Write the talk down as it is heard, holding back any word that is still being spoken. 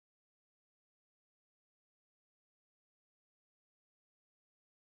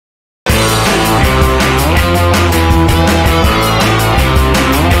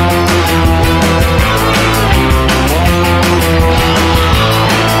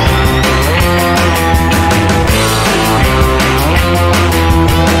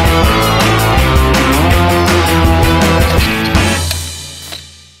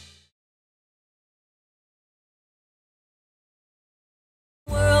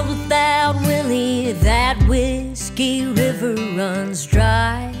whiskey river runs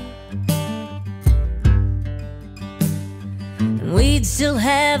dry, and we'd still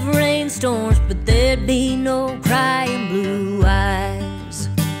have rainstorms, but there'd be no crying blue eyes.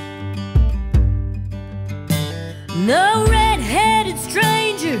 No red-headed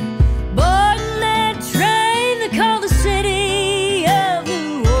stranger boarding that train they call the city of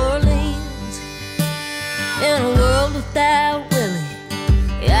New Orleans. In a world without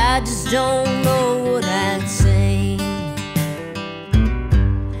Willie, I just don't know what I'd sing.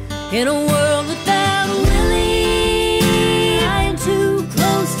 In a world without Willie, I am too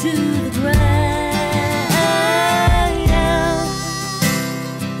close to the ground.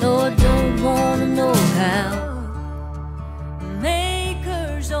 No, I don't wanna know how.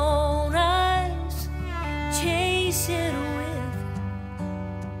 Maker's own eyes chase it with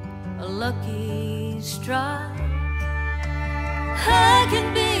a lucky strike. I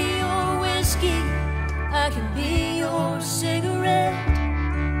can be your whiskey, I can be your cigarette,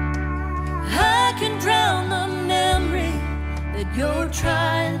 I can drown the memory that you're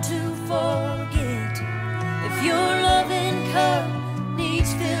trying to forget. If your loving cup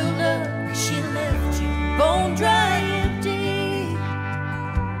needs filled up, she left you bone dry empty,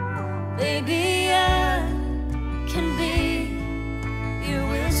 baby, I can be your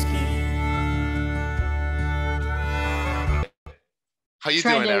whiskey. How you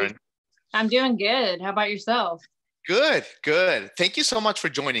doing, Erin? I'm doing good. How about yourself? Good, good. Thank you so much for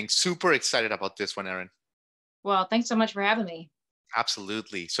joining. Super excited about this one, Erin. Well, thanks so much for having me.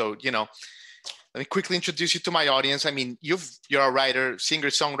 Absolutely. So, let me quickly introduce you to my audience. I mean, you're a writer, singer,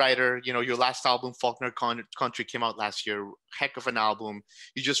 songwriter. Your last album, Faulkner Country, came out last year. Heck of an album.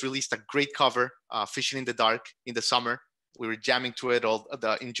 You just released a great cover, Fishing in the Dark, in the summer. We were jamming to it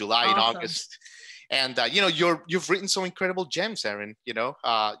in July, Awesome. in August. And you've written some incredible gems, Erin.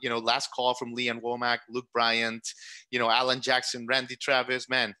 Last Call from Ann Womack, Luke Bryan, Alan Jackson, Randy Travis.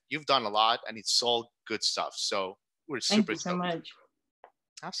 Man, you've done a lot, and it's all good stuff. So we're super excited. Thank you so much.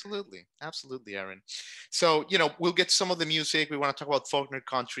 Absolutely, absolutely, Erin. So we'll get some of the music. We want to talk about Faulkner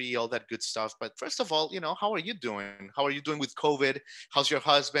Country, all that good stuff. But first of all, how are you doing? How are you doing with COVID? How's your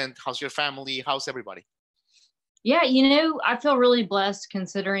husband? How's your family? How's everybody? Yeah, I feel really blessed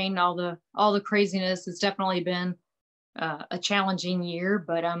considering all the craziness. It's definitely been a challenging year,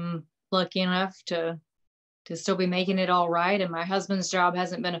 but I'm lucky enough to still be making it all right. And my husband's job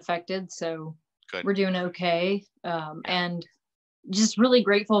hasn't been affected, so good. We're doing okay. And just really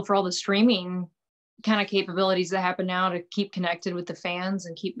grateful for all the streaming kind of capabilities that happen now to keep connected with the fans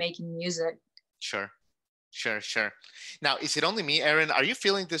and keep making music. Sure. Now, is it only me, Erin? Are you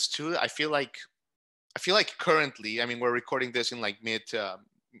feeling this too? I feel like currently, I mean, we're recording this in like I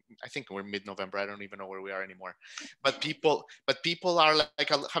think we're mid-November. I don't even know where we are anymore. But people are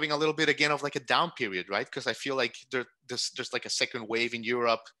like having a little bit again of like a down period, right? Because I feel like there's like a second wave in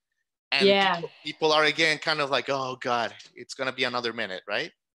Europe, and yeah, people are again kind of like, oh God, it's gonna be another minute, right?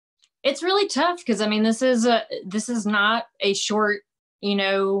 It's really tough because I mean, this is not a short,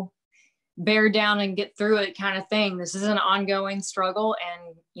 bear down and get through it kind of thing. This is an ongoing struggle,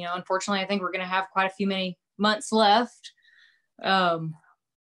 and unfortunately I think we're going to have quite a few many months left, but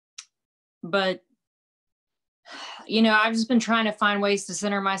I've just been trying to find ways to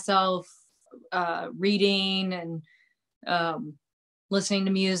center myself, reading and listening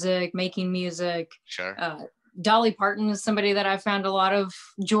to music, making music. Sure. Dolly Parton is somebody that I found a lot of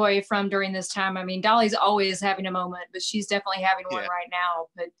joy from during this time. I mean, Dolly's always having a moment, but she's definitely having one right now.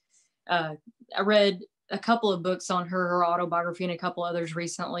 But I read a couple of books on her autobiography and a couple others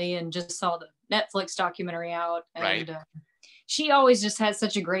recently, and just saw the Netflix documentary out. And right. She always just has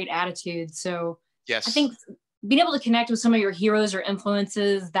such a great attitude. So yes, I think being able to connect with some of your heroes or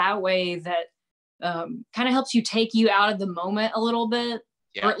influences that way, that kind of helps you take you out of the moment a little bit.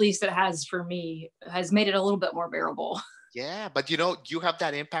 Yeah. Or at least it has for me, has made it a little bit more bearable. Yeah, but you have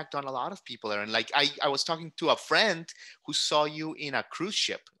that impact on a lot of people, Erin. Like I was talking to a friend who saw you in a cruise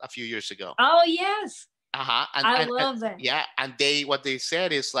ship a few years ago. Oh yes. I love that. Yeah, and what they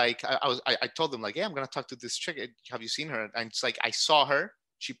said is like I told them like, yeah, I'm gonna talk to this chick. Have you seen her? And it's like, I saw her.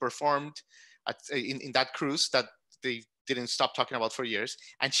 She performed in that cruise that they didn't stop talking about for years,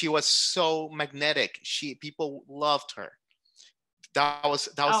 and she was so magnetic. People loved her. That was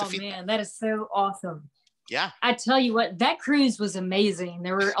the feedback. Man, that is so awesome. Yeah. I tell you what, that cruise was amazing.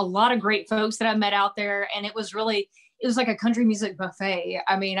 There were a lot of great folks that I met out there, and it was like a country music buffet.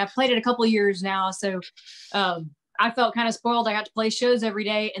 I mean, I've played it a couple of years now, so I felt kind of spoiled. I got to play shows every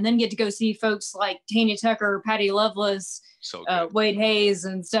day and then get to go see folks like Tanya Tucker, Patty Loveless, Wade Hayes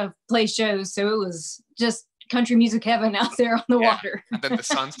and stuff play shows. So it was just country music heaven out there on the water. And then the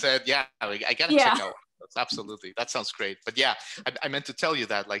sunset. Yeah, I got to check out Absolutely. That sounds great. But yeah, I meant to tell you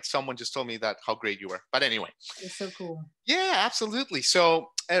that, like, someone just told me that how great you were. But anyway. It's so cool. Yeah, absolutely. So,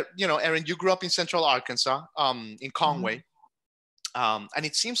 you know, Erin, you grew up in Central Arkansas, in Conway. And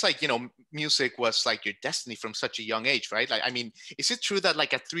it seems like, you know, music was like your destiny from such a young age, right? Like, I mean, is it true that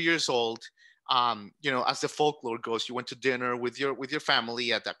like at 3 years old, you know, as the folklore goes, you went to dinner with your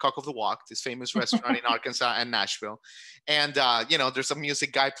family at the Cock of the Walk, this famous restaurant in Arkansas and Nashville, and you know, there's a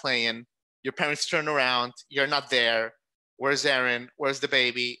music guy playing. Your parents turn around, you're not there. Where's Erin? Where's the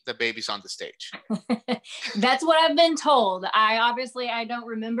baby? The baby's on the stage. That's what I've been told. I don't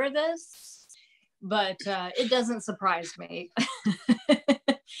remember this, but it doesn't surprise me.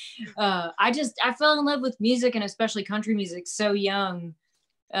 I fell in love with music, and especially country music, so young.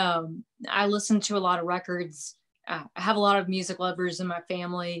 I listened to a lot of records. I have a lot of music lovers in my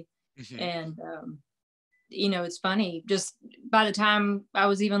family. And, you know, it's funny, just by the time I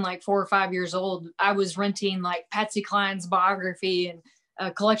was even like 4 or 5 years old, I was renting like Patsy Cline's biography and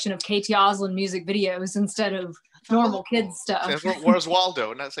a collection of Katie Osland music videos instead of normal kids stuff. Where's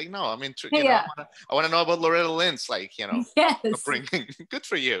Waldo? And I was like, no, I mean, you know, I want to know about Loretta Lynn's, like, you know, upbringing. Good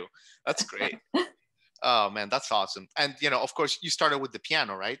for you. That's great. Oh man, that's awesome. And you know, of course, you started with the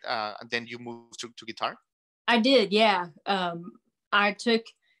piano, right? And then you moved to guitar. I did, yeah. I took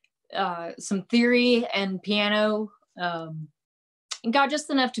some theory and piano, and got just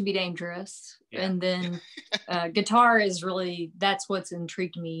enough to be dangerous. Yeah. And then guitar is really, that's what's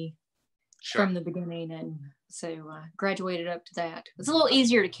intrigued me from the beginning. And so graduated up to that. It's a little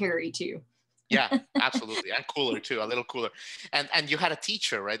easier to carry too. Yeah, absolutely. And cooler too, a little cooler. And you had a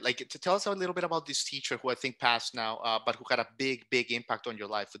teacher, right? Like, to tell us a little bit about this teacher who I think passed now, but who had a big impact on your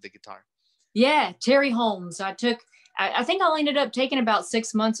life with the guitar. Yeah, Terry Holmes. I think I only ended up taking about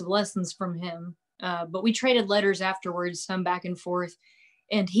 6 months of lessons from him, but we traded letters afterwards, some back and forth.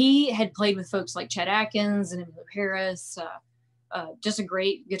 And he had played with folks like Chet Atkins and Emily Harris, just a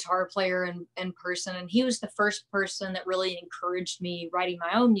great guitar player in person. And he was the first person that really encouraged me writing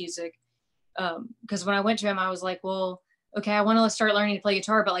my own music. Because when I went to him, I was like, well, okay, I want to start learning to play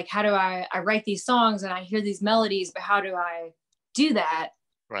guitar, but like, how do I write these songs and I hear these melodies, but how do I do that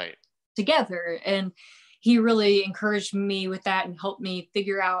together? And he really encouraged me with that and helped me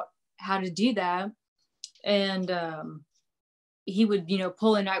figure out how to do that. And he would, you know,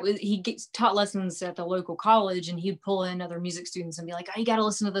 pull in, he taught lessons at the local college, and he'd pull in other music students and be like, oh, you got to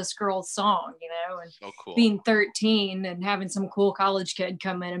listen to this girl's song, you know, and so cool. Being 13 and having some cool college kid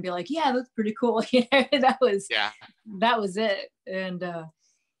come in and be like, yeah, that's pretty cool. You know, that was it. And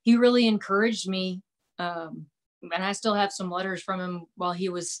he really encouraged me. And I still have some letters from him while he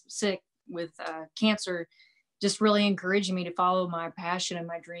was sick with cancer, just really encouraging me to follow my passion and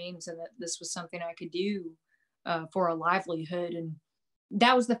my dreams, and that this was something I could do for a livelihood. And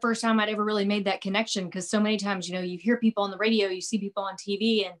that was the first time I'd ever really made that connection, because so many times, you know, you hear people on the radio, you see people on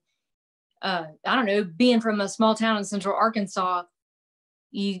TV, and I don't know, being from a small town in Central Arkansas,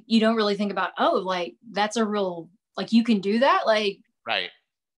 you don't really think about, oh, like, that's a real, like, you can do that, like,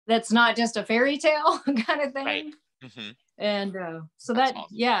 that's not just a fairy tale kind of thing. And so that's awesome.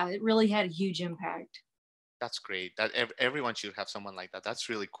 Yeah, it really had a huge impact. That's great. That everyone should have someone like that. That's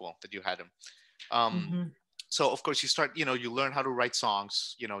really cool that you had him. So of course you start, you know, you learn how to write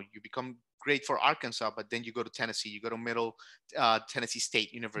songs, you know, you become great for Arkansas, but then you go to Tennessee, you go to Middle Tennessee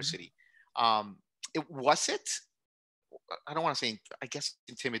State University. I don't want to say, I guess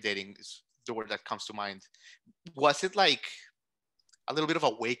intimidating is the word that comes to mind. Was it like a little bit of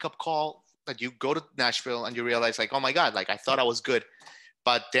a wake-up call that you go to Nashville and you realize, like, oh my God, like, I thought I was good,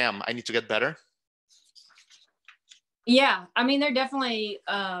 but damn, I need to get better? Yeah, I mean, there definitely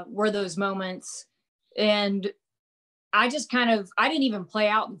were those moments. And I just I didn't even play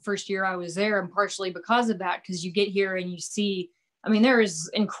out the first year I was there, and partially because of that, because you get here and you see, I mean, there is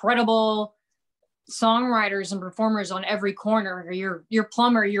incredible songwriters and performers on every corner. Your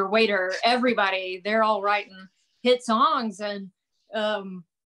plumber, your waiter, everybody, they're all writing hit songs. And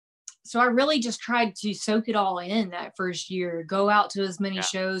so I really just tried to soak it all in that first year, go out to as many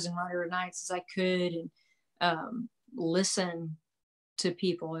shows and writer nights as I could, and listen to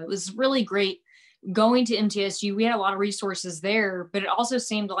people. It was really great going to MTSU. We had a lot of resources there, but it also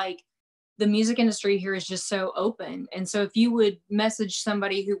seemed like the music industry here is just so open. And so if you would message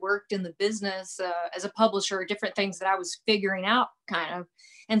somebody who worked in the business as a publisher, or different things that I was figuring out kind of,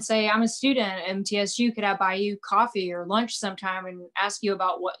 and say, I'm a student at MTSU, could I buy you coffee or lunch sometime, and ask you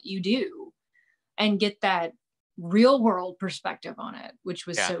about what you do, and get that real world perspective on it, which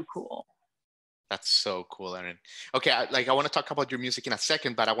was so cool. That's so cool, Erin. Okay, I want to talk about your music in a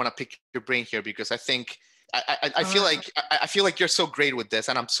second, but I want to pick your brain here, because I think I feel like you're so great with this,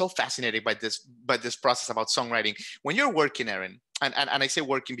 and I'm so fascinated by this process about songwriting. When you're working, Erin, and I say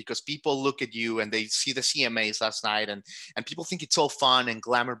working because people look at you and they see the CMAs last night, and people think it's all fun and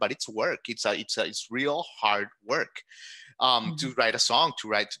glamour, but it's work. It's real hard work to write a song,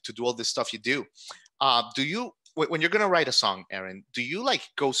 to do all this stuff you do. When you're gonna write a song, Erin, do you like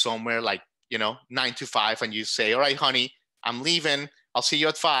go somewhere like 9 to 5 and you say, all right, honey, I'm leaving. I'll see you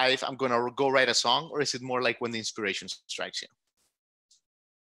at 5. I'm going to go write a song. Or is it more like when the inspiration strikes you?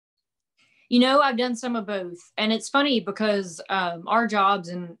 I've done some of both. And it's funny because our jobs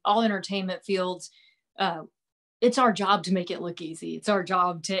in all entertainment fields, it's our job to make it look easy. It's our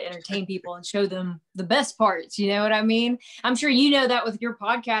job to entertain people and show them the best parts. You know what I mean? I'm sure you know that with your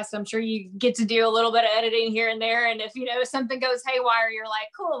podcast. I'm sure you get to do a little bit of editing here and there. And if, something goes haywire, you're like,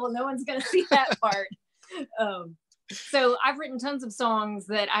 cool, well, no one's going to see that part. So I've written tons of songs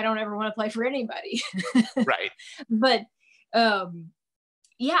that I don't ever want to play for anybody. Right. But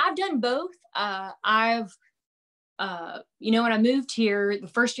yeah, I've done both. When I moved here, the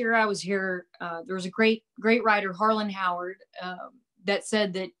first year I was here, there was a great writer, Harlan Howard, that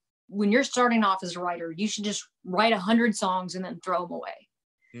said that when you're starting off as a writer, you should just write 100 songs and then throw them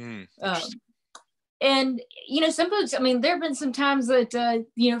away. And, some folks, there have been some times that,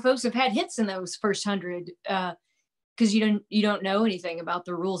 folks have had hits in those first 100, because you don't know anything about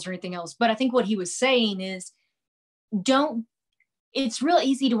the rules or anything else. But I think what he was saying is it's real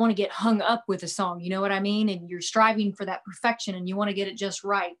easy to want to get hung up with a song, you know what I mean? And you're striving for that perfection and you want to get it just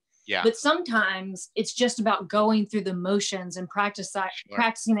right. Yeah. But sometimes it's just about going through the motions and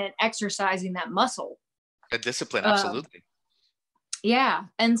practicing and exercising that muscle. A discipline, absolutely. Yeah.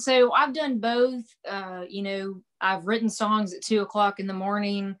 And so I've done both. I've written songs at 2:00 in the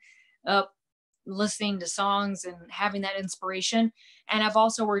morning, listening to songs and having that inspiration. And I've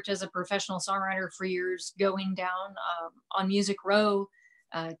also worked as a professional songwriter for years, going down on Music Row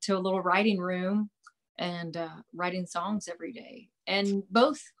to a little writing room and writing songs every day. And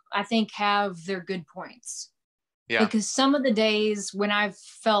both, I think, have their good points. Yeah. Because some of the days when I've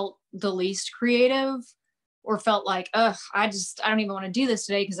felt the least creative or felt like, I don't even want to do this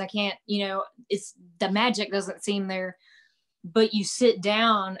today because I can't, it's the magic doesn't seem there. But you sit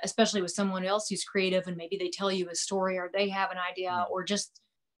down, especially with someone else who's creative, and maybe they tell you a story or they have an idea or just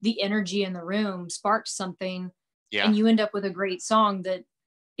the energy in the room sparks something. Yeah. And you end up with a great song that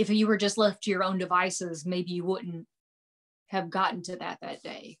if you were just left to your own devices, maybe you wouldn't have gotten to that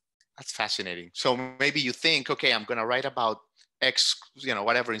day. That's fascinating. So maybe you think, okay, I'm going to write about X,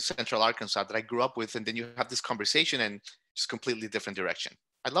 whatever in Central Arkansas that I grew up with. And then you have this conversation and just completely different direction.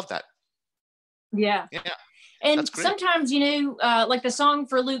 I love that. Yeah. Yeah. And sometimes, like the song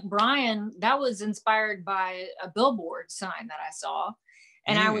for Luke Bryan, that was inspired by a billboard sign that I saw.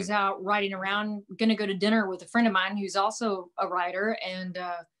 And I was out riding around, going to go to dinner with a friend of mine who's also a writer, and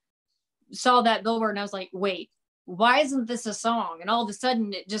saw that billboard. And I was like, wait, why isn't this a song? And all of a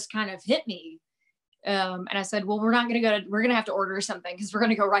sudden it just kind of hit me. And I said, well, we're going to have to order something because we're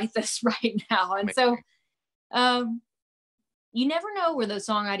going to go write this right now. And so you never know where those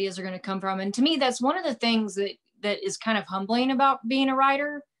song ideas are going to come from. And to me, that's one of the things that is kind of humbling about being a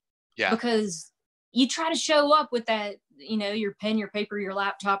writer. Yeah. Because you try to show up with that, your pen, your paper, your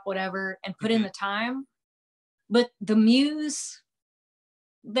laptop, whatever, and put in the time. But the muse,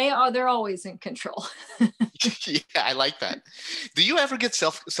 they're always in control. Yeah, I like that. Do you ever get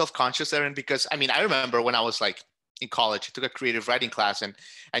self-conscious, Erin? Because I remember when I was like in college, I took a creative writing class, and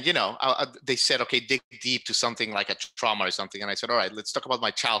they said, okay, dig deep to something like a trauma or something. And I said, all right, let's talk about my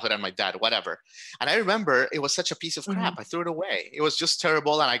childhood and my dad, whatever. And I remember it was such a piece of crap. I threw it away. It was just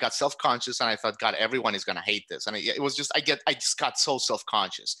terrible. And I got self-conscious and I thought, God, everyone is going to hate this. And it was just, I just got so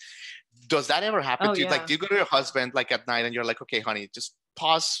self-conscious. Does that ever happen to you? Like, do you go to your husband like at night and you're like, okay, honey, just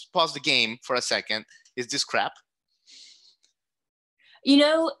pause the game for a second. Is this crap?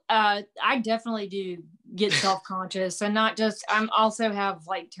 I definitely do get self-conscious, and not just, I'm also have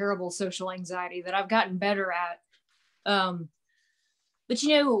like terrible social anxiety that I've gotten better at. But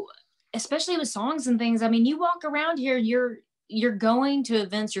especially with songs and things, you walk around here, you're going to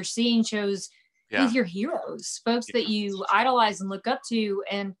events, you're seeing shows with your heroes, folks that you idolize and look up to.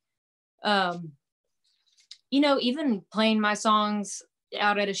 And, even playing my songs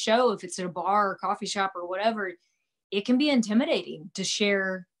out at a show, if it's at a bar or coffee shop or whatever, it can be intimidating to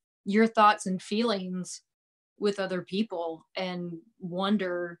share your thoughts and feelings with other people and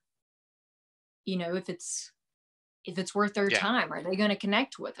wonder, if it's worth their time. Are they going to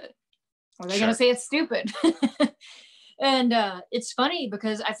connect with it? Are they going to say it's stupid? And it's funny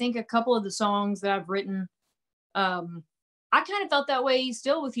because I think a couple of the songs that I've written, I kind of felt that way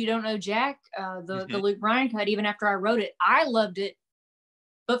still with You Don't Know Jack, the Luke Bryan cut, even after I wrote it. I loved it.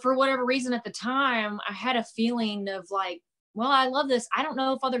 But for whatever reason at the time, I had a feeling of like, well, I love this. I don't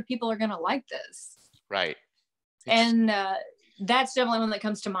know if other people are going to like this. Right. And that's definitely one that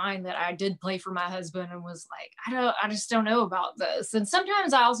comes to mind, that I did play for my husband and was like, I just don't know about this. And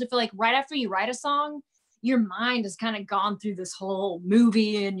sometimes I also feel like right after you write a song, your mind has kind of gone through this whole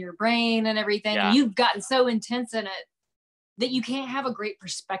movie in your brain and everything. Yeah. And you've gotten so intense in it that you can't have a great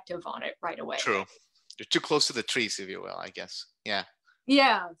perspective on it right away. True. You're too close to the trees, if you will, I guess. Yeah.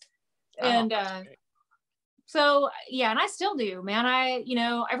 Yeah. And Oh, so, yeah, and I still do, man.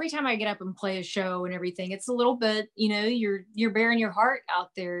 Every time I get up and play a show and everything, it's a little bit, you're bearing your heart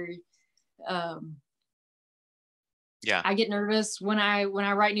out there. yeah. I get nervous when I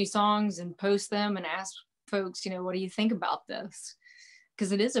write new songs and post them and ask folks, what do you think about this?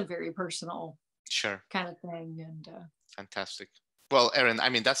 Because it is a very personal kind of thing. And Fantastic. Well, Erin, I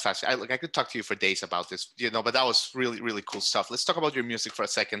mean, that's fascinating. I could talk to you for days about this, but that was really, really cool stuff. Let's talk about your music for a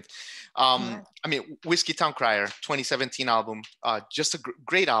second. I mean, Whiskey Town Crier, 2017 album, just a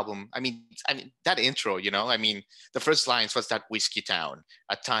great album. I mean, that intro, the first lines was that Whiskey Town,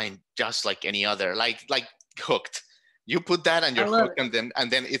 a time just like any other, like hooked. You put that and you're hooked, and then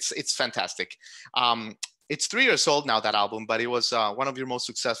it's fantastic. It's 3 years old now, that album, but it was one of your most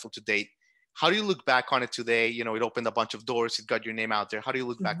successful to date. How do you look back on it today? It opened a bunch of doors. It got your name out there. How do you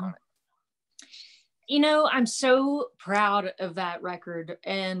look back on it? I'm so proud of that record.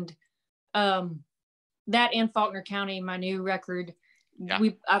 And that and Faulkner County, my new record,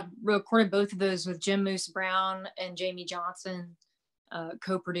 I've recorded both of those with Jim Moose Brown and Jamie Johnson,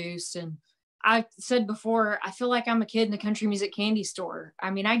 co-produced. And I said before, I feel like I'm a kid in a country music candy store.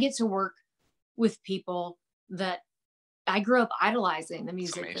 I mean, I get to work with people that I grew up idolizing the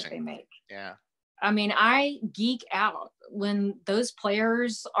music that they make. Yeah. I mean, I geek out when those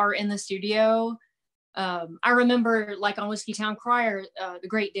players are in the studio. I remember, like on Whiskey Town Crier, the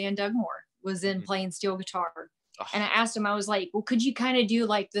great Dan Dugmore was in playing steel guitar. Oh. And I asked him, I was like, well, could you kind of do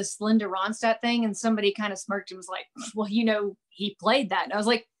like this Linda Ronstadt thing? And somebody kind of smirked and was like, well, he played that. And I was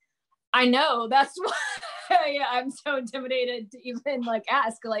like, I know, that's why. Yeah, I'm so intimidated to even like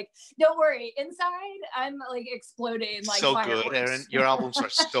ask. Like, don't worry, inside I'm like exploding. Like, so fireworks. Good, Erin. Your albums are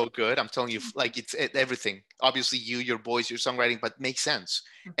so good. I'm telling you, like it's everything. Obviously, your voice, your songwriting, but makes sense.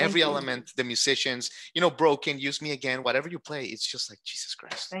 Every element, the musicians, Broken, Use Me Again, whatever you play, it's just like Jesus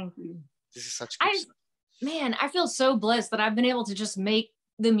Christ. Thank you. This is such good stuff. Man, I feel so blessed that I've been able to just make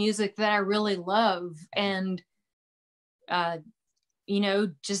the music that I really love and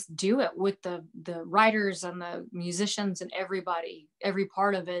just do it with the writers and the musicians and everybody. Every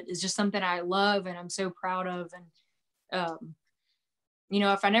part of it is just something I love and I'm so proud of. And,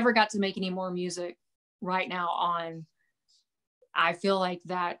 if I never got to make any more music right now I feel like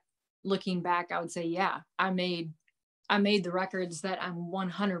that looking back, I would say, yeah, I made the records that I'm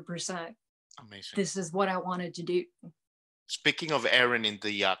 100%. Amazing. This is what I wanted to do. Speaking of Erin in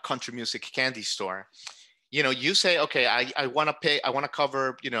the country music candy store, you say, okay, I want to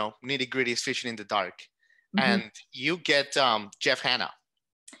cover, Nitty Gritty's Fishing in the Dark. And you get Jeff Hanna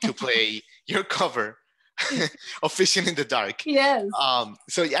to play your cover of Fishing in the Dark. Yes.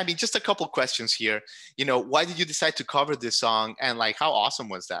 So, I mean, just a couple questions here. Why did you decide to cover this song? And like, how awesome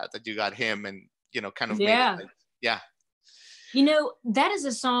was that you got him and, kind of made it? Yeah. That is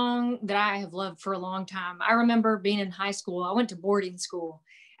a song that I have loved for a long time. I remember being in high school. I went to boarding school.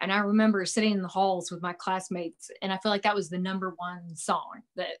 And I remember sitting in the halls with my classmates, and I feel like that was the number one song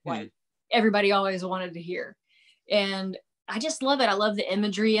that like everybody always wanted to hear. And I just love it. I love the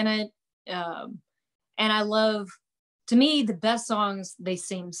imagery in it. And I love, to me, the best songs, they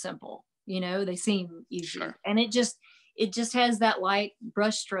seem simple, they seem easy. Sure. And it just has that light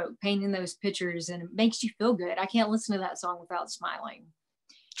brush stroke painting those pictures, and it makes you feel good. I can't listen to that song without smiling.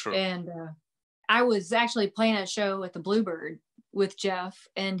 True. And I was actually playing a show at the Bluebird with Jeff,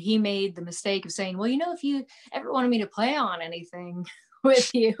 and he made the mistake of saying, well, if you ever wanted me to play on anything with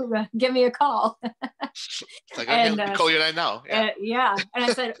you, give me a call. Like, I can call you right now. Yeah. And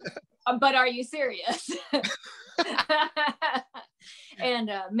I said, but are you serious? And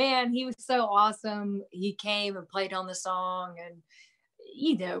man, he was so awesome. He came and played on the song, and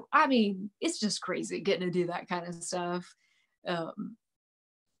it's just crazy getting to do that kind of stuff. That's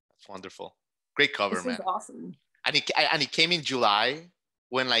wonderful. Great cover, man. This is awesome. And it came in July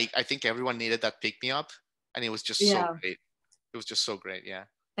when I think everyone needed that pick me up, and it was just so great. It was just so great. Yeah.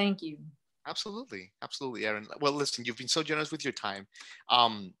 Thank you. Absolutely, Erin. Well, listen, you've been so generous with your time.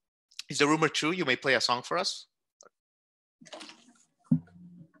 Is the rumor true? You may play a song for us.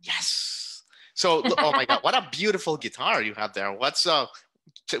 Yes. So, oh my God, what a beautiful guitar you have there. What's that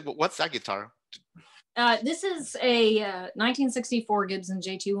guitar? This is a 1964 Gibson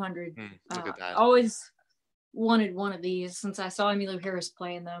J200. Look at that. Always wanted one of these since I saw Emmylou Harris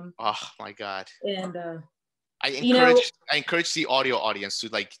playing them. Oh my God. And I encourage the audio audience to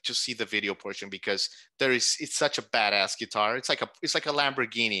like just see the video portion, because it's such a badass guitar. It's like a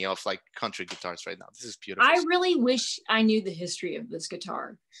Lamborghini of like country guitars right now. This is beautiful. I really wish I knew the history of this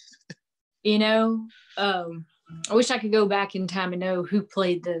guitar. You know, I wish I could go back in time and know who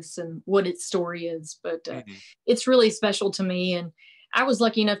played this and what its story is, but it's really special to me. And I was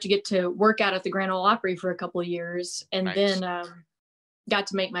lucky enough to get to work out at the Grand Ole Opry for a couple of years, and then got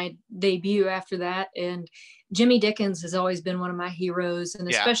to make my debut after that. And Jimmy Dickens has always been one of my heroes, and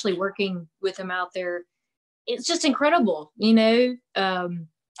especially working with him out there, it's just incredible. You know,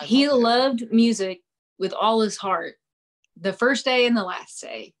 he loved music with all his heart, the first day and the last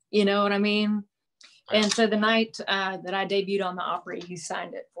day. You know what I mean? And so the night that I debuted on the Opry, he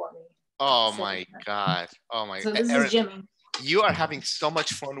signed it for me. Oh my God. So this Erin, is Jimmy. You are having so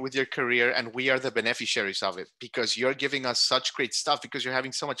much fun with your career, and we are the beneficiaries of it, because you're giving us such great stuff, because you're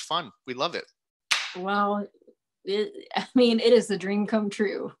having so much fun. We love it. Well, it is the dream come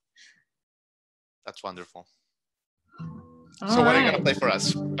true. That's wonderful. All so what are you right. going to play for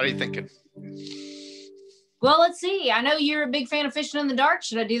us? What are you thinking? Well, let's see. I know you're a big fan of Fishing in the Dark.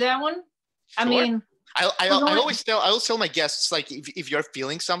 Should I do that one? Sure. I mean, I always tell my guests, like, if you're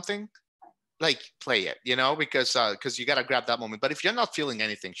feeling something, like, play it, you know, because you got to grab that moment. But if you're not feeling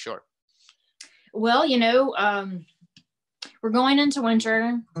anything, sure. Well, you know, we're going into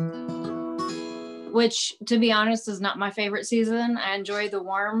winter, which, to be honest, is not my favorite season. I enjoy the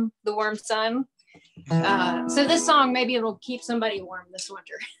warm sun. So this song, maybe it'll keep somebody warm this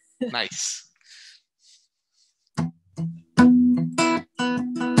winter. Nice.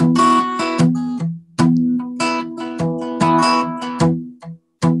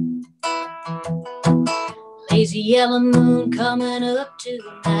 Lazy yellow moon coming up to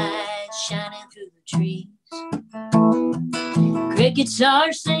the night, shining through the trees. Crickets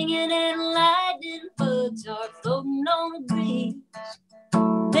are singing and lightning bugs are floating on the breeze.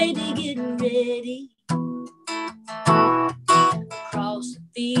 Baby, getting ready. Across the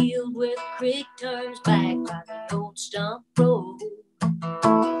field where the creek turns back by the old stump road.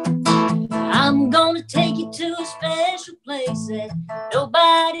 I'm gonna take you to a special place that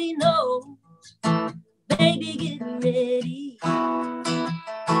nobody knows. Baby, get ready. Ooh,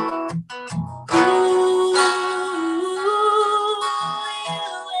 you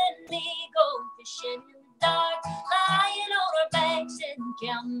and me go fishing in the dark, lying on our backs and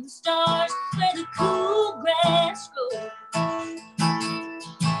counting the stars where the cool grass grows.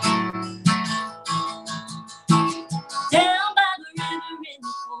 Down by the river in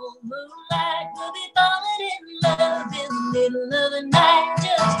the full moonlight, we'll be falling in love in the middle of the night,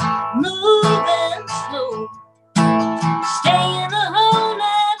 just moving slow, staying the whole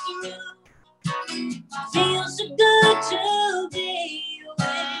night through. Feels so good to be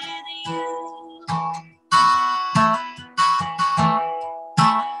with you.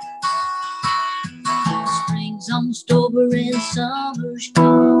 Spring's almost over and summer's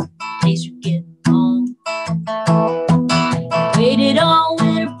gone. Days are getting long. Waited all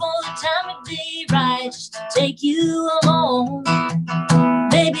winter for the time to be right, just to take you along.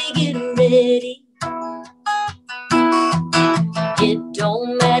 Baby, get ready. It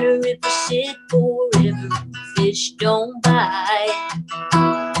don't matter if we sit forever, fish don't bite.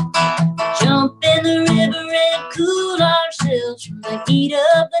 Jump in the river and cool ourselves from the heat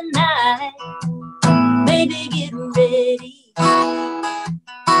of the night. Baby, get ready.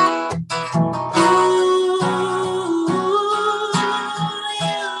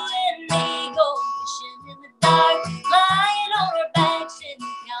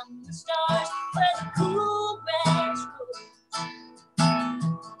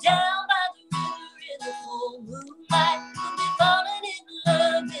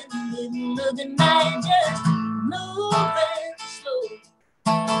 The night, just moving slow,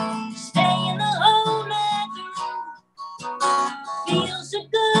 staying the whole night through. Feels so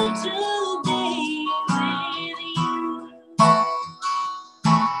good to be with you.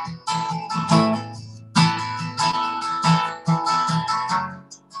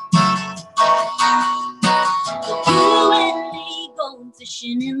 You and me going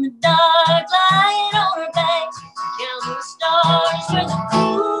fishing in the dark, lying on our backs, counting the stars where the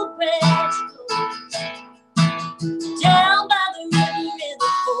cool grass down by the river in the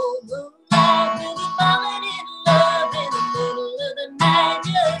full moonlight. We'll be falling in love in the middle of the night,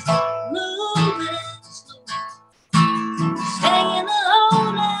 just moving slow, staying the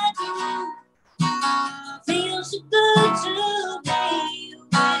whole night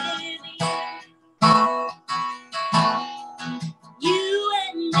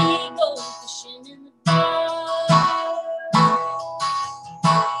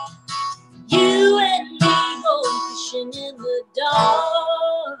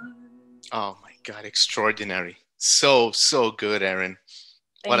extraordinary. So good, Erin.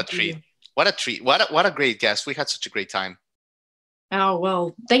 What a treat. What a treat. What a great guest. We had such a great time. Oh,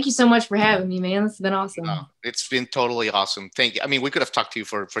 well, thank you so much for having me, man. It's been awesome. Oh, it's been totally awesome. Thank you. I mean, we could have talked to you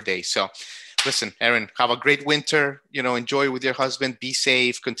for days. So listen, Erin, have a great winter, enjoy with your husband, be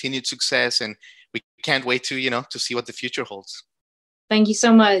safe, continued success. And we can't wait to, to see what the future holds. Thank you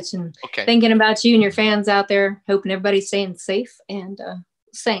so much. And thinking about you and your fans out there, hoping everybody's staying safe and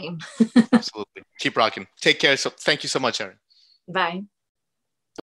same. Absolutely. Keep rocking. Take care. So thank you so much, Erin. Bye.